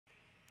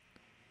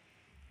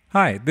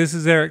Hi, this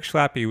is Eric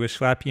Schlappi with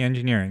Schlappi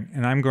Engineering,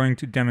 and I'm going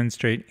to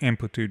demonstrate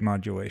amplitude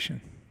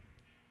modulation.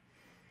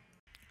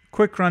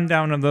 Quick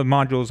rundown of the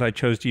modules I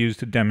chose to use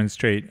to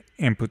demonstrate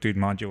amplitude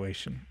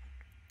modulation.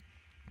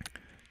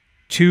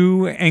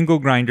 2 angle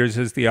grinders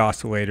as the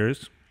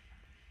oscillators.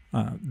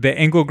 The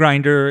angle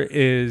grinder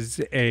is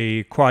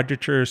a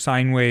quadrature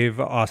sine wave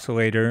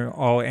oscillator,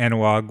 all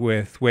analog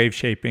with wave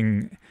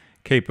shaping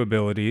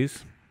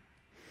capabilities.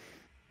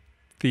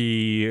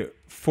 The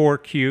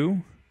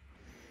 4Q.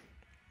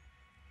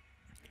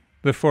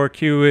 The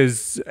 4Q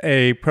is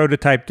a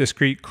prototype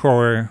discrete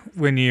core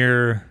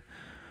linear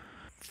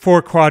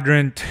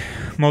 4-quadrant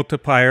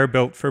multiplier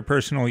built for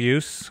personal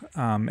use.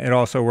 It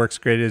also works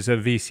great as a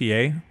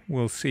VCA.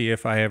 We'll see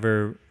if I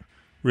ever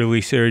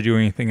release it or do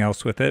anything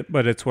else with it,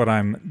 but it's what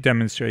I'm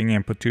demonstrating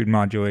amplitude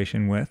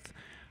modulation with.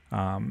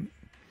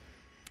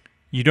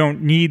 You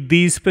don't need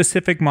these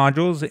specific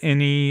modules.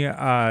 Any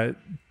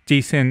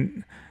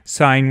decent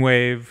sine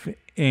wave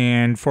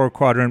and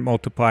 4-quadrant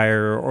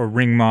multiplier or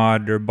ring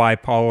mod or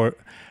bipolar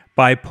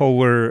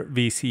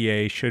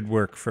VCA should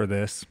work for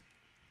this.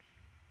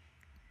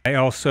 I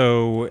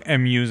also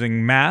am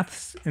using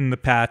maths in the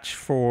patch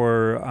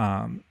for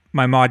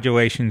my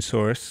modulation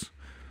source.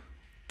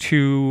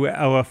 2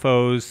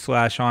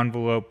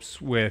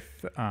 LFOs/envelopes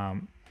with a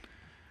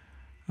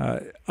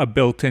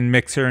built-in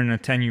mixer and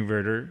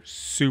attenuverter,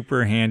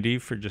 super handy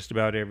for just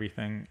about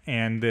everything,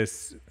 and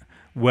this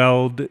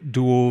Weld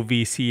dual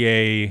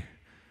VCA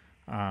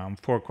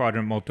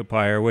 4-quadrant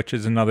multiplier, which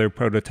is another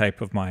prototype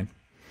of mine.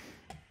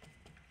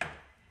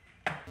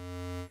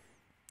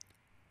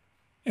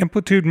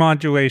 Amplitude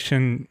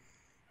modulation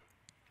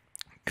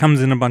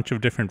comes in a bunch of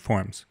different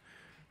forms.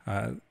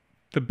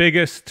 The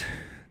biggest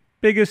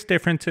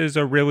differences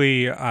are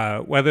really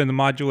whether the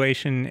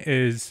modulation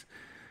is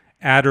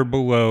at or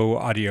below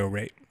audio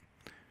rate.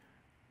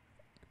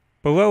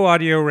 Below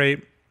audio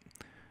rate,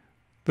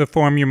 the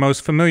form you're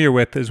most familiar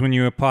with is when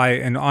you apply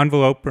an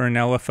envelope or an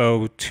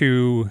LFO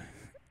to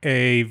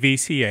a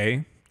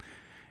VCA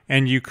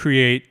and you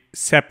create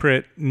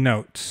separate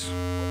notes,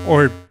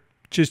 or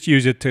just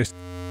use it to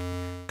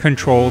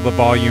control the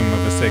volume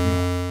of a signal.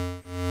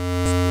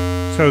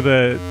 So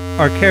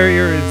our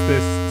carrier is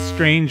this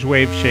strange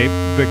wave shape,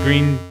 the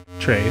green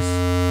trace.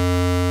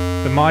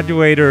 The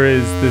modulator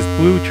is this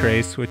blue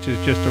trace, which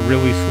is just a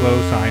really slow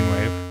sine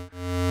wave.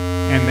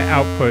 And the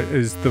output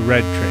is the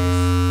red trace.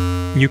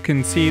 You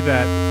can see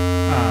that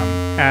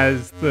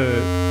as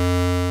the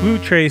blue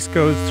trace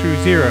goes through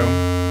 0,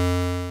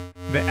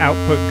 the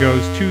output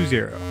goes to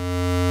 0.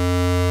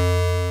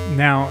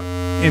 Now,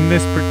 in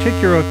this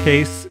particular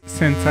case,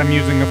 since I'm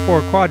using a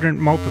 4-quadrant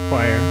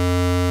multiplier,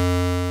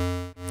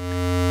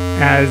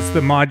 as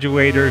the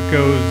modulator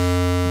goes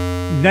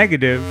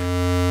negative,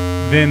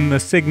 then the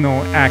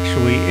signal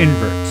actually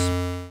inverts.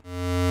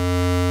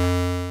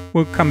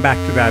 We'll come back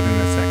to that in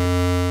a second.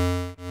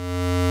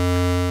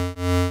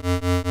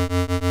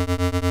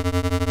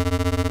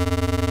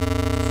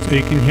 So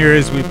you can hear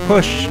as we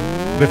push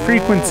the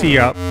frequency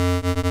up,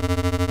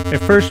 at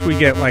first we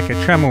get like a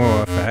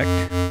tremolo effect.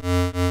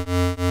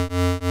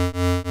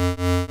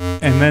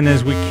 And then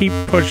as we keep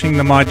pushing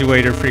the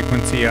modulator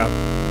frequency up,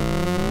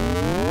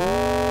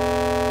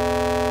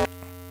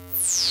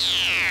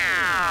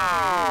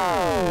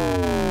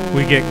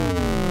 we get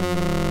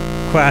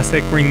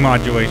classic ring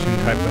modulation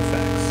type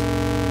effects.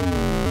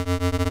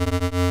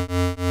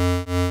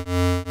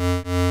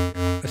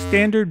 A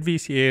standard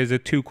VCA is a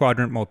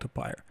 2-quadrant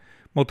multiplier.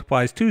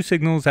 Multiplies 2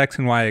 signals, X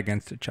and Y,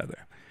 against each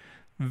other.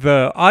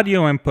 The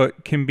audio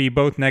input can be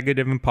both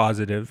negative and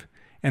positive,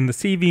 and the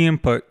CV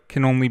input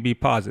can only be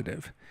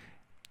positive.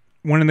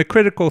 One of the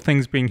critical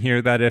things being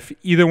here that if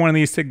either one of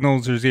these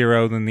signals are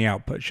 0, then the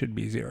output should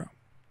be 0.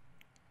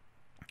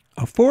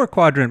 A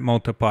 4-quadrant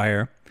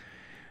multiplier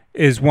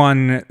is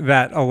one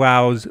that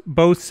allows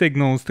both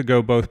signals to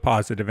go both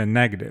positive and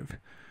negative,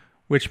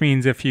 which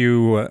means if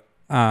you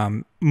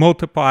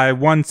multiply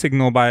one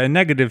signal by a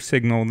negative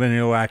signal, then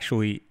it'll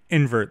actually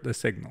invert the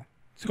signal.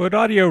 So at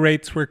audio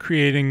rates, we're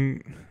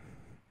creating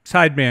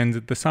sidebands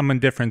at the sum and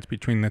difference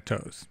between the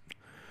tones.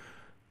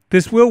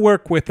 This will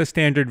work with a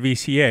standard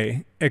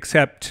VCA,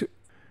 except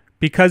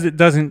because it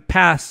doesn't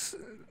pass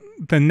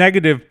the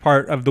negative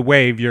part of the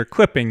wave, you're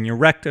clipping, you're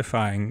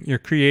rectifying, you're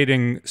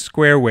creating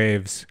square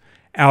waves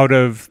out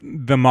of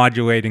the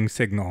modulating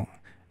signal,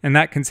 and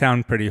that can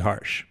sound pretty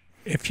harsh.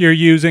 If you're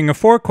using a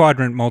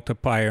 4-quadrant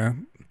multiplier,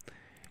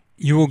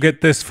 you will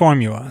get this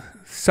formula.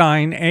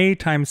 Sine A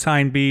times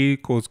sine B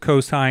equals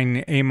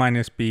cosine A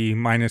minus B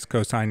minus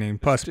cosine A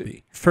plus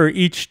B. For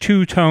each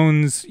 2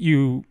 tones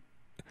you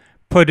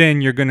put in,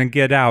 you're going to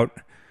get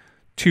out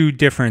 2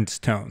 difference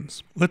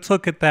tones. Let's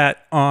look at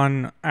that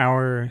on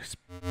our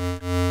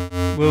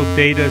little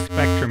data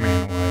spectrum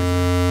analyzer.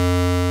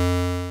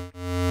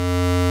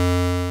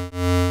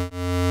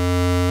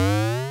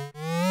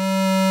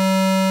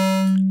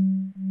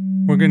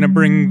 We're going to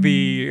bring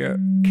the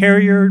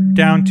carrier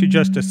down to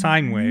just a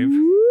sine wave.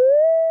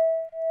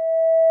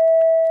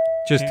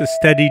 Just a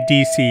steady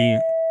DC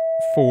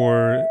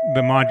for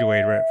the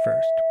modulator at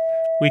first.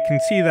 we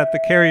can see that the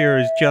carrier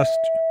is just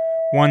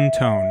one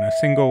tone, a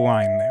single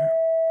line there.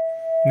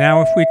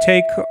 Now if we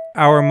take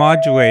our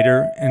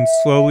modulator and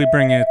slowly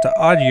bring it to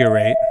audio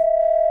rate,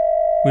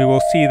 we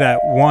will see that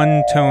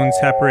one tone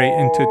separate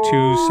into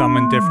two sum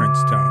and difference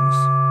tones.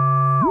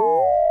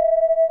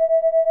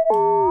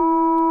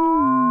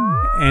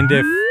 And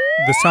if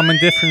the sum and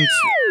difference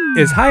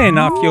is high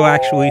enough, you'll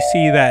actually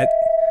see that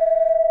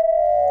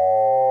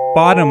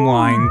bottom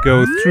line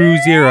go through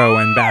 0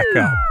 and back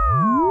up.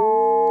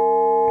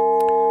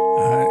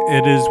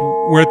 It is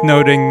worth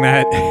noting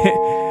that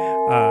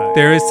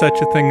there is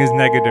such a thing as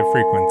negative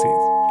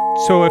frequencies.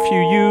 So if you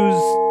use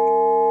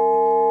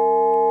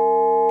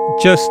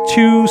just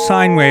two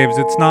sine waves,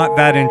 it's not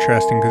that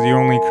interesting because you're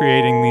only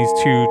creating these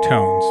two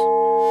tones.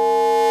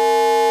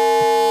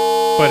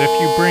 But if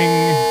you bring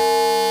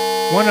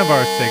one of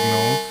our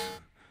signals,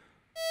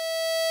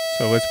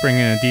 so let's bring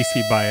in a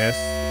DC bias.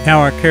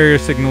 Now our carrier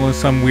signal is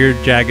some weird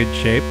jagged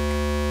shape.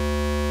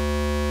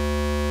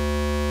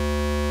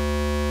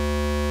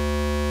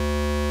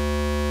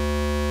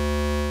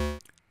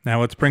 Now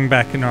let's bring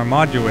back in our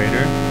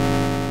modulator.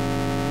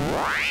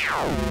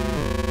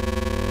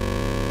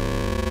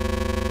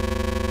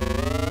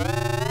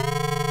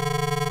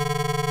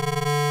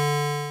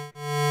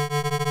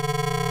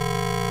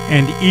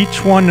 And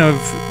each one of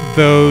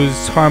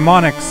those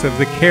harmonics of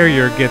the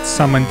carrier gets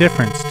sum and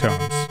difference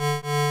tones.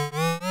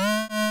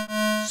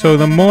 So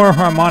the more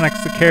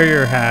harmonics the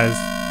carrier has,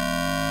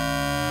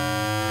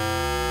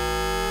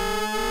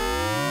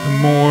 the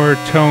more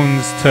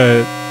tones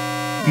to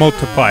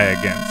multiply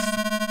against.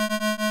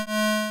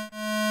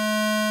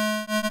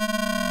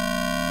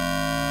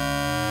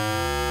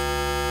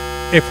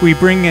 If we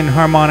bring in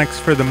harmonics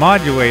for the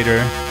modulator,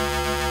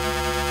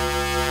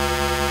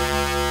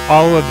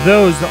 all of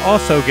those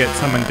also get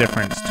sum and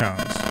difference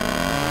tones.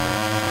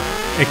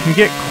 It can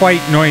get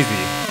quite noisy.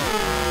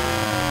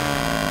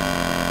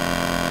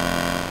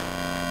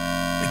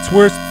 It's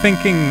worth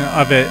thinking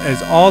of it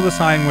as all the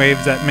sine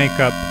waves that make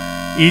up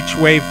each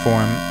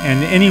waveform,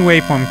 and any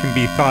waveform can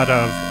be thought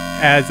of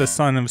as a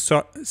sum of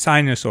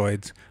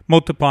sinusoids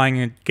multiplying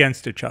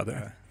against each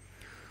other.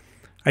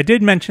 I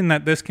did mention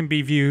that this can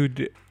be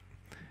viewed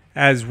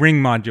as ring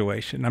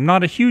modulation. I'm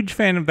not a huge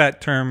fan of that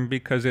term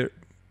because it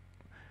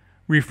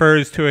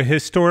refers to a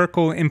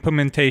historical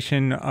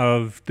implementation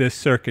of this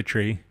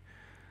circuitry,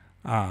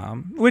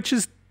 which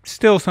is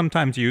still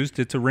sometimes used.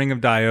 It's a ring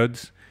of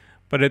diodes,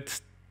 but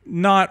it's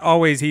not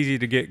always easy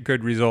to get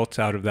good results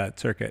out of that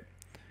circuit.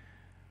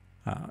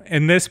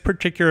 In this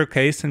particular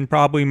case, and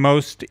probably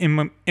most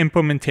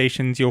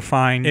implementations you'll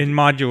find in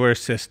modular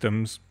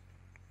systems,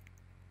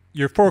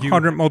 your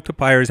 4-quadrant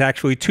multiplier is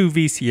actually two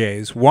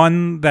VCAs,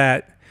 one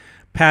that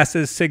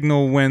passes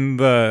signal when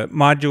the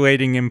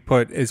modulating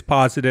input is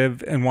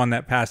positive, and one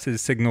that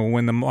passes signal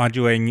when the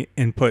modulating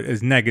input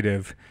is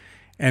negative,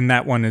 and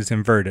that one is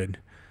inverted.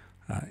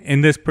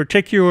 In this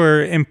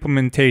particular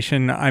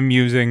implementation, I'm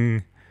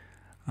using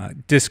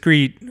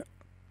discrete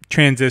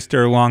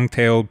transistor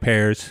long-tailed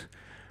pairs,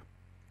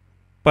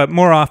 but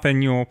more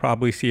often you'll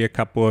probably see a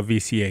couple of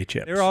VCA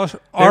chips. There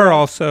are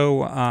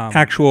also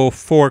actual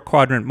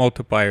 4-quadrant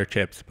multiplier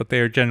chips, but they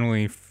are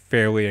generally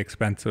fairly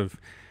expensive,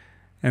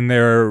 and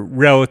there are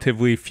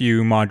relatively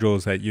few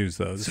modules that use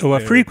those. So a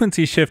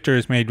frequency shifter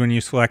is made when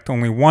you select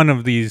only one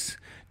of these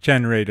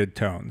generated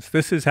tones.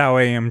 This is how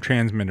AM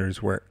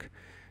transmitters work.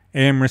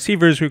 AM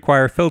receivers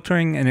require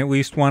filtering and at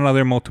least one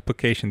other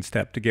multiplication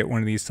step to get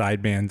one of these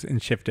sidebands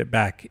and shift it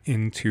back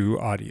into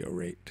audio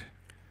rate.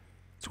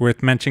 It's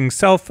worth mentioning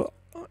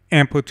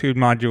self-amplitude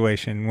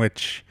modulation,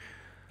 which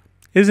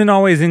isn't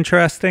always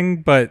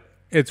interesting, but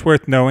it's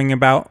worth knowing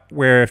about,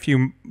 where if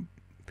you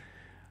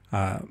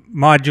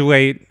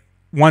modulate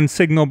one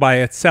signal by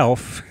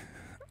itself,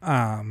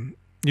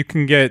 you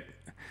can get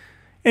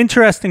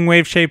interesting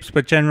wave shapes,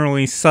 but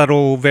generally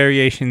subtle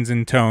variations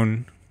in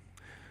tone,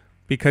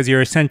 because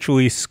you're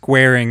essentially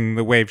squaring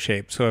the wave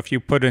shape. So if you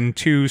put in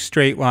two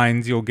straight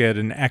lines, you'll get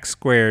an x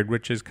squared,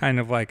 which is kind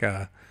of like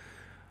a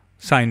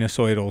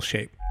sinusoidal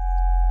shape.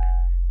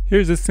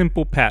 Here's a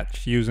simple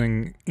patch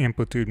using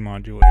amplitude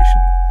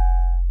modulation.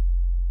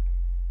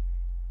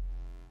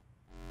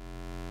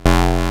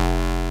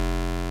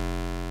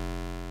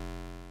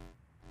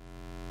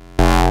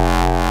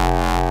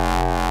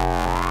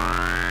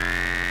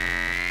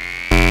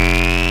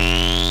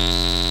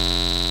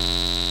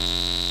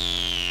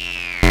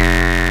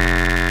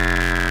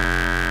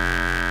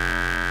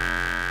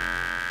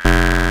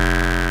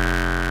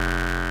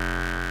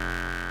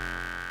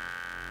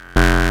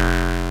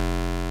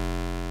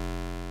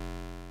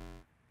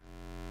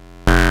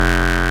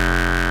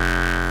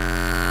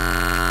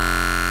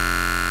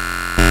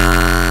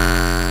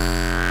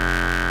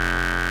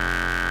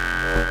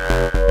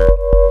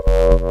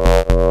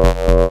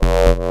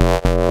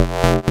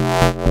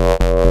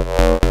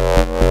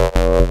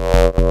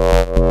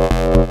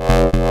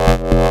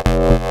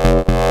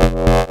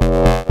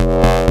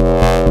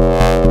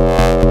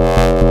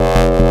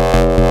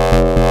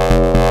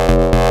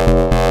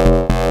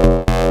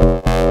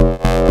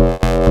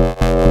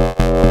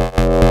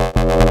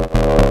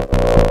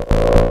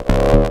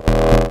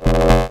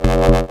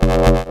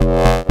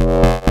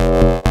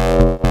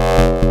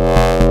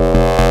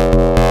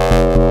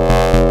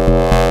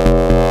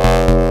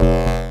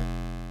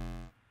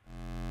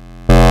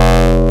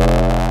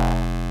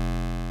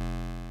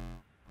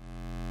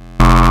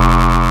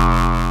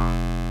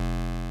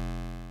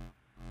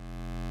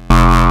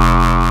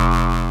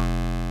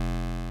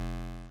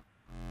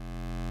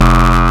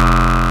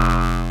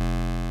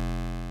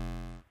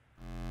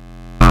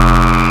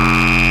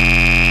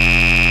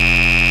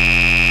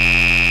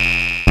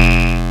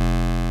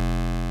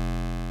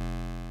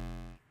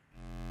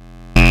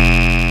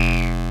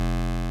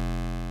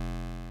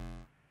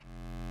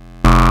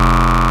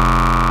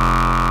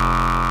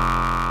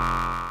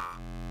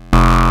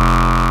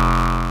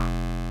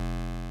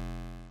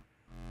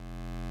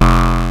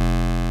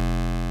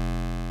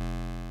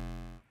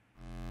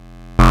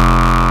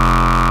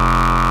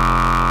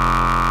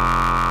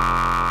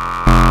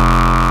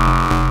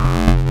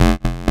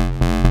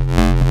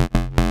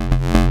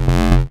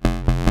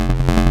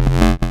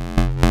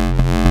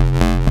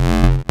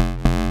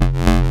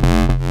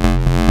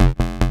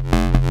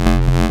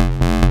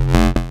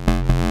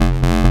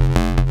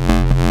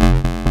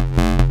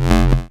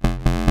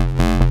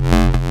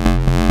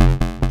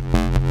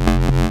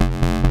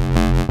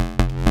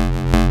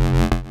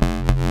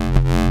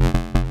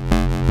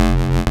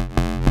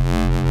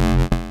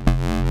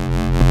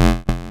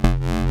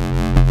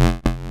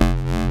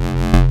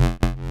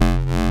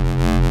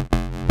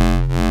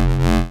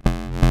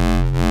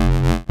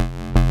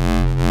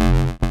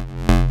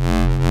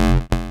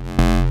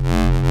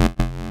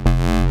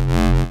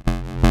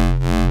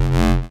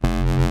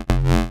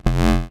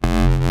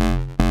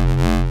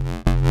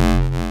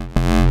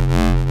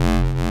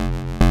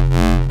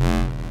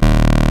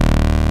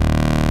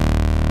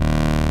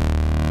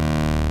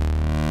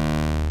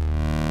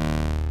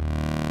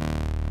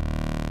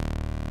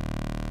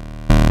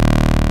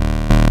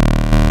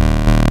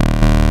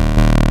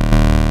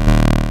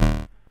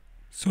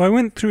 So I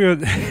went through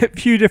a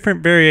few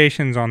different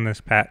variations on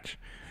this patch.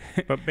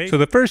 So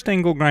the first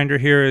angle grinder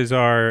here is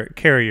our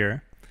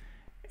carrier,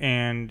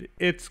 and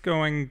it's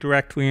going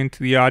directly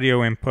into the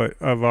audio input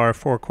of our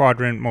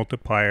 4-quadrant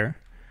multiplier,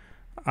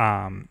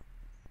 VCA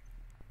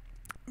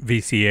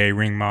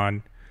ring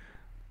mod.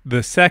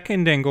 The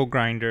second angle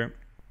grinder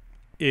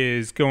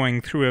is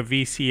going through a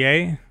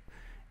VCA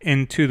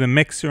into the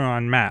mixer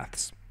on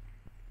maths.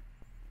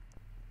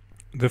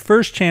 The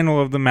first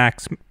channel of the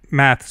maths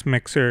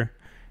mixer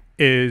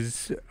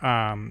is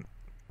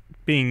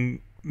being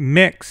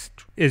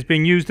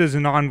used as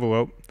an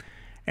envelope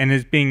and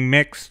is being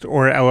mixed,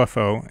 or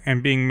LFO,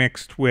 and being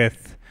mixed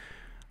with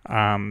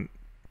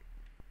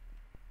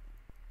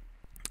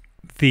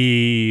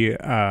the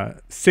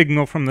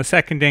signal from the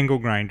second angle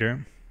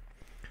grinder,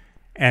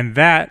 and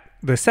the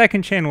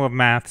second channel of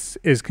maths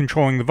is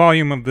controlling the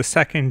volume of the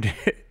second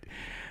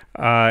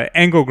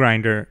angle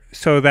grinder,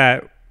 so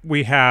that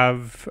we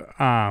have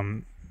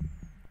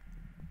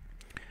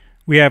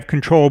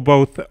control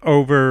both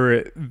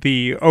over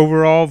the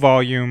overall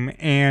volume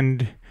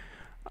and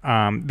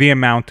the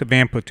amount of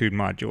amplitude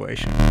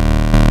modulation. Let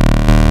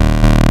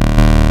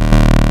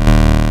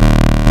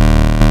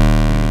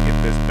me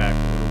get this back a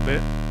little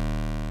bit.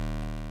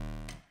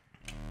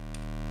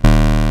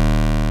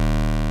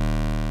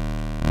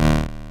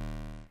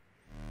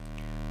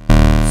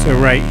 So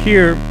right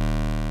here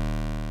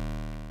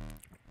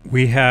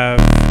we have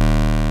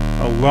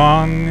a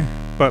long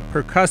but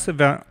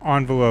percussive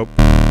envelope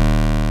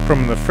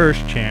from the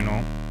first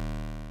channel,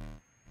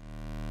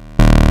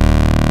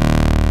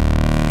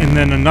 and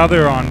then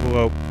another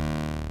envelope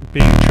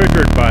being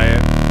triggered by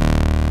it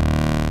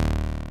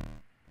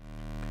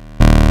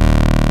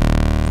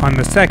on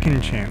the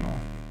second channel.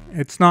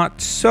 It's not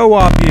so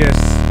obvious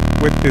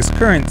with this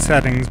current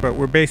settings, but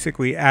we're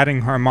basically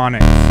adding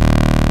harmonics.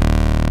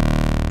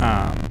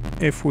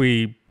 If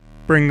we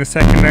bring the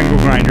second angle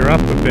grinder up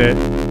a bit,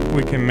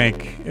 we can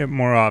make it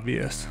more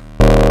obvious.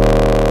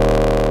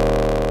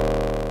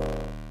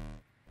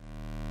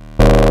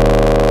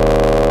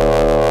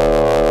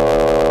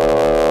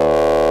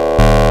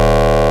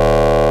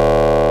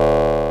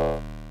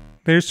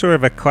 There's sort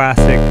of a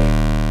classic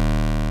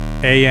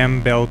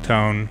AM bell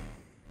tone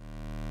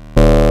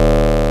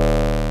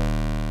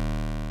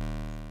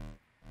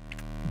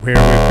where we've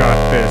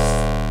got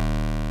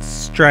this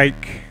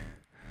strike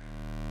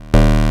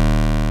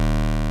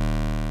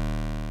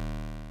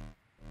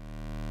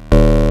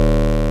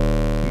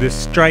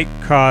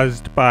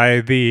caused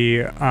by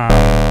the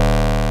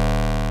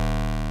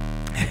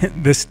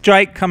the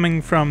strike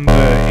coming from the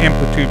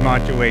amplitude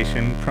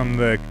modulation from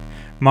the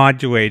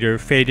modulator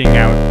fading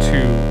out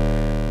to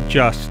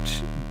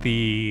just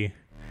the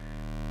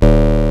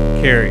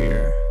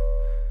carrier.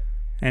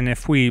 And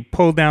if we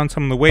pull down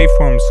some of the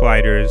waveform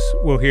sliders,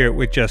 we'll hear it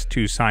with just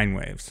 2 sine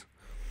waves.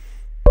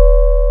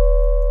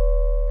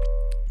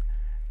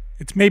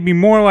 It's maybe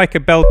more like a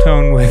bell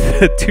tone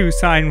with 2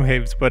 sine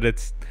waves, but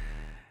it's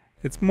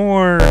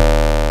more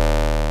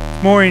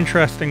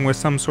interesting with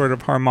some sort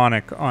of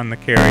harmonic on the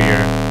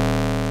carrier,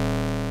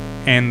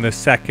 and the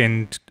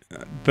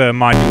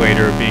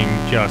modulator being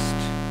just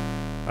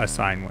a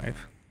sine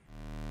wave.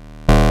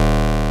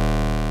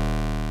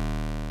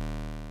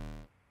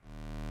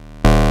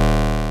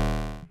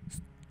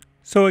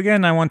 So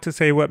again, I want to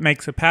say what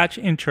makes a patch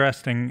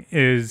interesting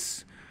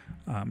is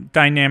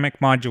dynamic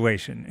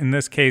modulation. In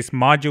this case,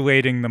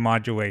 modulating the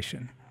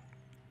modulation.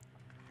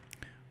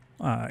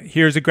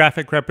 Here's a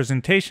graphic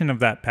representation of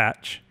that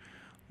patch,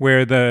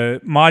 where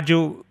the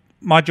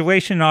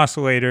modulation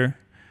oscillator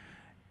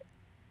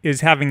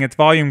is having its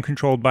volume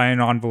controlled by an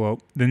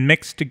envelope, then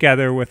mixed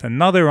together with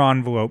another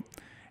envelope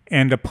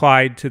and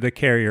applied to the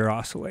carrier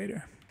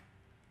oscillator.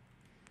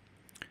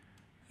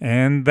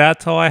 And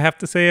that's all I have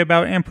to say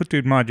about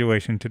amplitude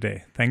modulation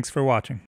today. Thanks for watching.